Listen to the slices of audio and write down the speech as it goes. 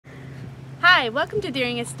Hi, welcome to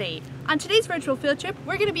Deering Estate. On today's virtual field trip,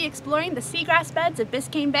 we're going to be exploring the seagrass beds of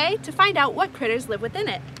Biscayne Bay to find out what critters live within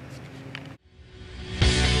it.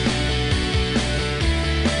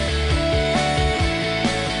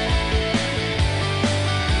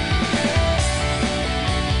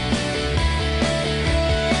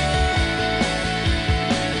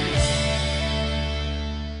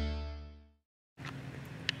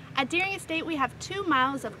 At Deering Estate, we have 2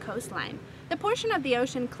 miles of coastline. The portion of the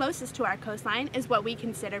ocean closest to our coastline is what we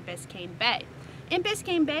consider Biscayne Bay. In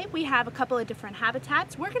Biscayne Bay, we have a couple of different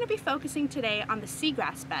habitats. We're going to be focusing today on the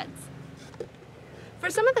seagrass beds. For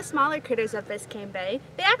some of the smaller critters of Biscayne Bay,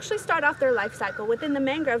 they actually start off their life cycle within the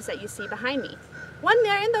mangroves that you see behind me. When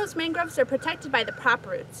they're in those mangroves, they're protected by the prop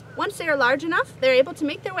roots. Once they are large enough, they're able to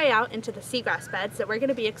make their way out into the seagrass beds that we're going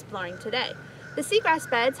to be exploring today. The seagrass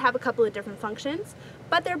beds have a couple of different functions,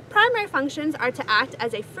 but their primary functions are to act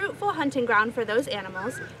as a fruitful hunting ground for those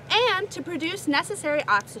animals and to produce necessary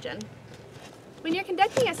oxygen. When you're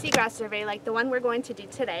conducting a seagrass survey like the one we're going to do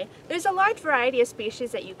today, there's a large variety of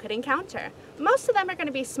species that you could encounter. Most of them are going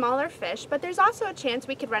to be smaller fish, but there's also a chance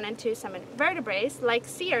we could run into some invertebrates like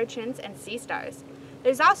sea urchins and sea stars.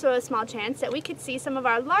 There's also a small chance that we could see some of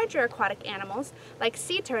our larger aquatic animals like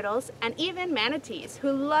sea turtles and even manatees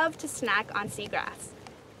who love to snack on seagrass.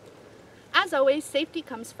 As always, safety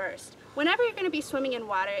comes first. Whenever you're going to be swimming in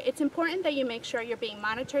water, it's important that you make sure you're being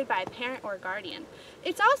monitored by a parent or guardian.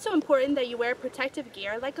 It's also important that you wear protective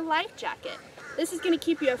gear like a life jacket. This is going to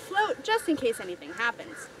keep you afloat just in case anything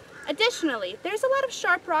happens. Additionally, there's a lot of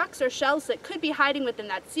sharp rocks or shells that could be hiding within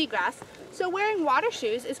that seagrass, so wearing water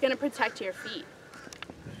shoes is going to protect your feet.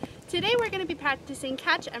 Today we're going to be practicing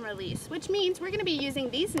catch and release, which means we're going to be using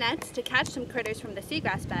these nets to catch some critters from the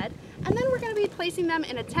seagrass bed, and then we're going to be placing them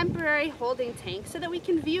in a temporary holding tank so that we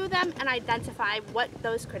can view them and identify what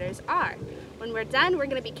those critters are. When we're done, we're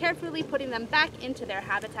going to be carefully putting them back into their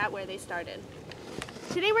habitat where they started.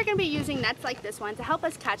 Today we're going to be using nets like this one to help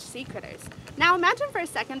us catch sea critters. Now imagine for a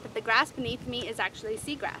second that the grass beneath me is actually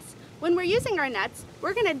seagrass. When we're using our nets,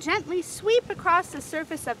 we're going to gently sweep across the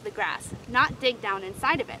surface of the grass, not dig down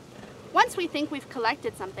inside of it. Once we think we've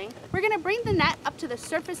collected something, we're going to bring the net up to the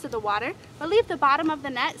surface of the water, but leave the bottom of the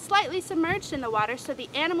net slightly submerged in the water so the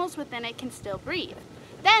animals within it can still breathe.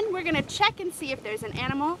 Then we're going to check and see if there's an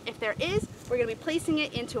animal. If there is, we're going to be placing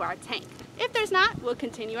it into our tank. If there's not, we'll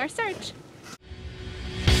continue our search.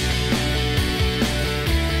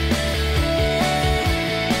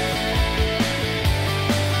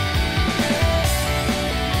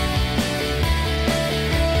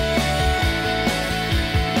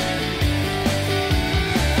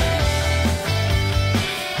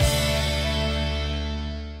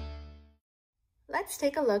 Let's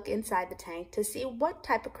take a look inside the tank to see what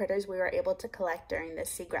type of critters we were able to collect during this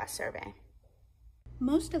seagrass survey.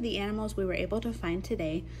 Most of the animals we were able to find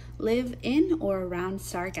today live in or around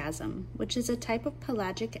sargassum, which is a type of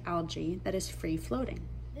pelagic algae that is free floating.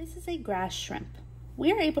 This is a grass shrimp.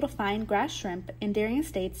 We are able to find grass shrimp in Deering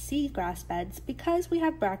Estate's seagrass beds because we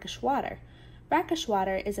have brackish water. Brackish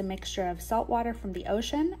water is a mixture of salt water from the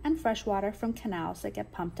ocean and fresh water from canals that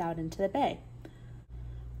get pumped out into the bay.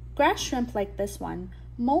 Grass shrimp like this one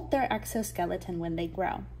molt their exoskeleton when they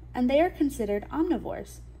grow, and they are considered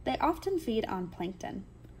omnivores. They often feed on plankton.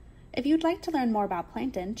 If you'd like to learn more about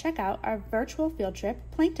plankton, check out our virtual field trip,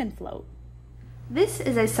 Plankton Float. This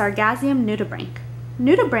is a Sargassium nudibranch.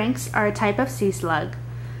 Nudibranchs are a type of sea slug.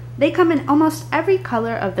 They come in almost every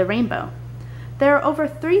color of the rainbow. There are over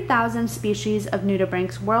 3,000 species of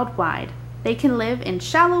nudibranchs worldwide. They can live in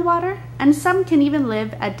shallow water, and some can even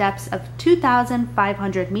live at depths of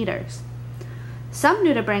 2,500 meters. Some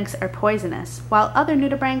nudibranchs are poisonous, while other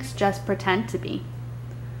nudibranchs just pretend to be.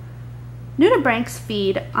 Nudibranchs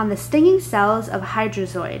feed on the stinging cells of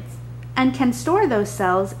hydrozoids and can store those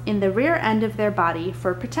cells in the rear end of their body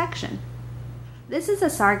for protection. This is a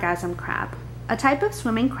sargassum crab, a type of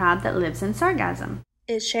swimming crab that lives in sargassum.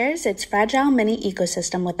 It shares its fragile mini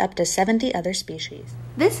ecosystem with up to 70 other species.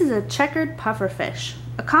 This is a checkered pufferfish,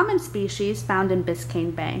 a common species found in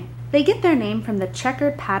Biscayne Bay. They get their name from the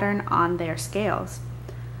checkered pattern on their scales.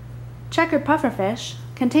 Checkered pufferfish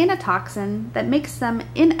contain a toxin that makes them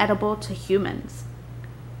inedible to humans.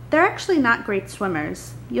 They're actually not great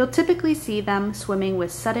swimmers. You'll typically see them swimming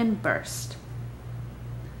with sudden burst.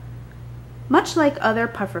 Much like other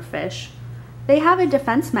pufferfish, they have a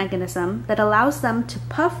defense mechanism that allows them to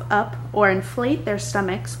puff up or inflate their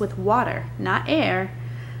stomachs with water, not air,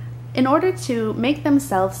 in order to make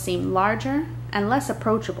themselves seem larger and less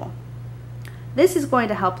approachable. This is going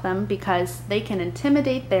to help them because they can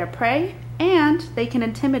intimidate their prey and they can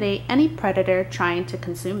intimidate any predator trying to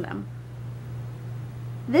consume them.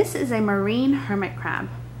 This is a marine hermit crab.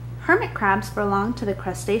 Hermit crabs belong to the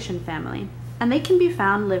crustacean family, and they can be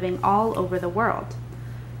found living all over the world.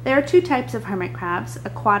 There are two types of hermit crabs,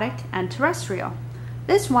 aquatic and terrestrial.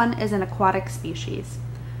 This one is an aquatic species.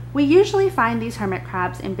 We usually find these hermit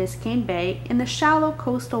crabs in Biscayne Bay in the shallow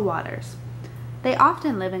coastal waters. They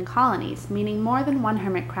often live in colonies, meaning more than one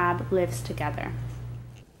hermit crab lives together.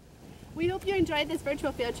 We hope you enjoyed this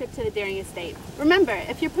virtual field trip to the Deering Estate. Remember,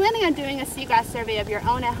 if you're planning on doing a seagrass survey of your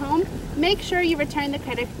own at home, make sure you return the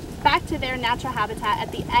critters back to their natural habitat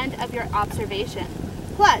at the end of your observation.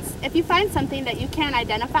 Plus, if you find something that you can't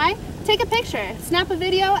identify, take a picture, snap a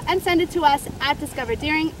video, and send it to us at Discover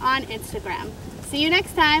Deering on Instagram. See you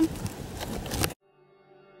next time!